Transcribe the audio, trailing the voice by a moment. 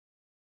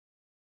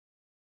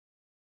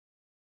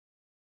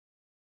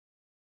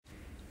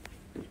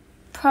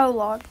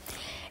Prologue.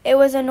 It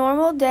was a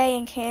normal day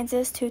in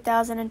Kansas,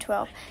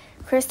 2012.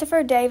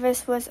 Christopher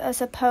Davis was a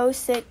supposed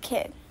sick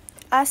kid.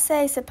 I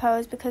say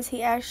supposed because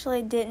he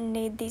actually didn't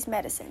need these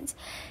medicines.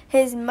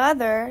 His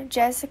mother,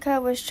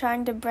 Jessica, was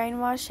trying to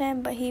brainwash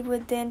him, but he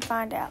would then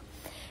find out.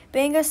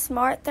 Being a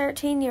smart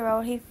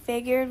 13-year-old, he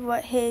figured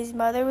what his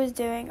mother was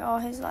doing all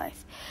his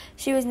life.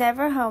 She was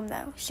never home,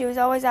 though. She was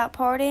always out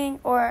partying,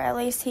 or at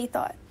least he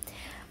thought.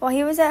 While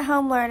he was at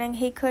home learning,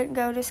 he couldn't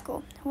go to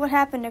school. What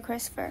happened to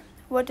Christopher?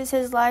 What does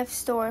his life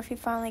store if he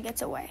finally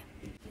gets away?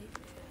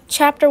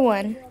 Chapter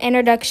 1,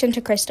 Introduction to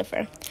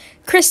Christopher.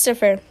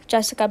 "Christopher,"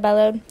 Jessica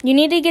bellowed, "you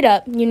need to get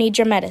up. You need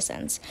your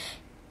medicines."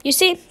 You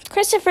see,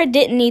 Christopher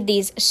didn't need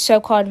these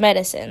so-called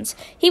medicines.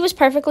 He was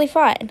perfectly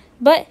fine,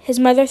 but his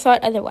mother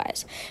thought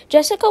otherwise.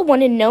 Jessica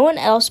wanted no one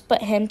else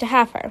but him to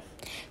have her.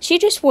 She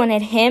just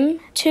wanted him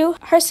to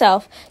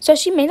herself, so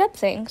she made up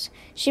things.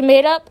 She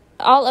made up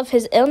all of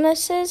his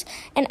illnesses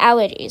and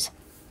allergies.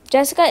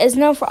 Jessica is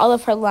known for all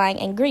of her lying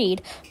and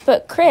greed,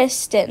 but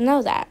Chris didn't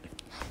know that.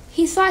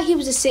 He thought he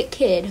was a sick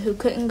kid who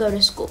couldn't go to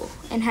school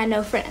and had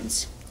no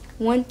friends.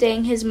 One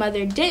thing his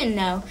mother didn't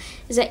know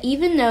is that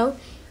even though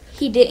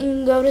he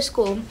didn't go to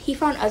school, he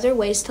found other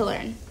ways to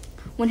learn.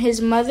 When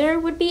his mother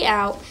would be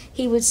out,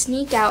 he would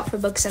sneak out for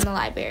books in the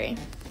library.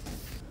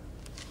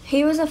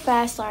 He was a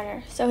fast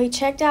learner, so he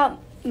checked out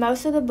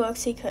most of the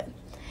books he could.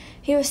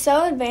 He was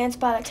so advanced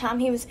by the time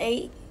he was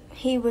 8,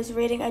 he was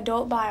reading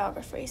adult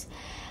biographies.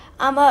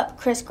 "I'm up,"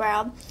 Chris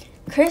growled.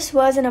 Chris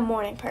wasn't a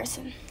morning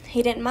person.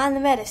 He didn't mind the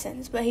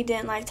medicines, but he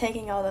didn't like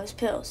taking all those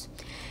pills.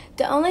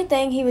 The only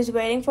thing he was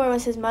waiting for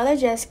was his mother,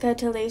 Jessica,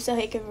 to leave so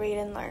he could read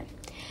and learn.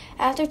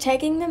 After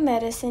taking the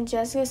medicine,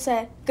 Jessica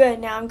said, "Good,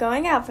 now I'm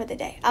going out for the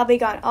day. I'll be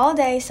gone all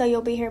day, so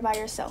you'll be here by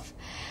yourself."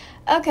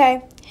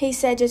 "Okay," he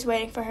said, just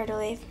waiting for her to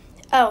leave.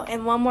 "Oh,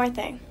 and one more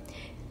thing.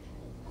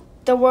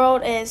 The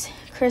world is,"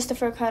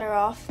 Christopher cut her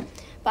off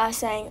by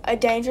saying, "a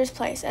dangerous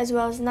place, as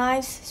well as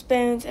knives,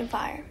 spoons, and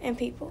fire, and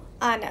people.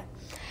 I know.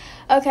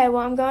 Okay,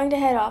 well, I'm going to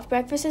head off.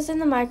 Breakfast is in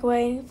the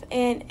microwave,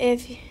 and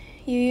if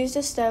you use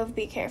the stove,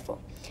 be careful."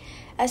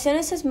 As soon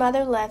as his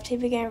mother left, he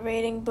began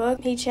reading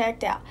book he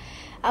checked out.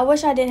 "I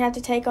wish I didn't have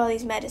to take all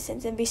these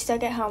medicines and be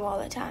stuck at home all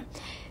the time,"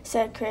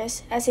 said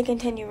Chris, as he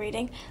continued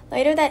reading.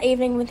 Later that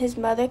evening, when his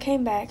mother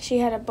came back, she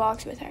had a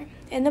box with her.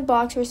 In the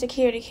box were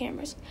security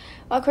cameras.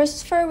 While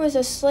Christopher was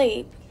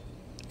asleep,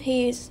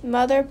 his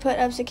mother put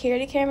up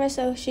security cameras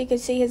so she could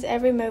see his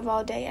every move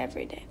all day,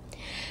 every day.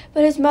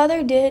 But his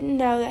mother didn't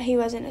know that he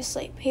wasn't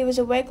asleep. He was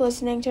awake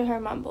listening to her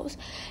mumbles.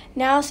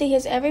 "Now I'll see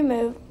his every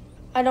move.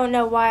 I don't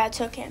know why I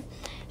took him."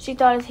 She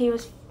thought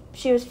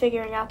she was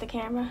figuring out the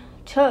camera.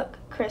 "Took,"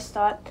 Chris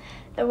thought.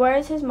 The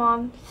words his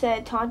mom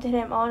said taunted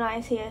him all night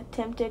as he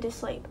attempted to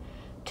sleep.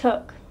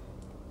 "Took.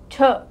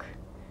 Took.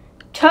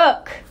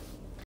 Took."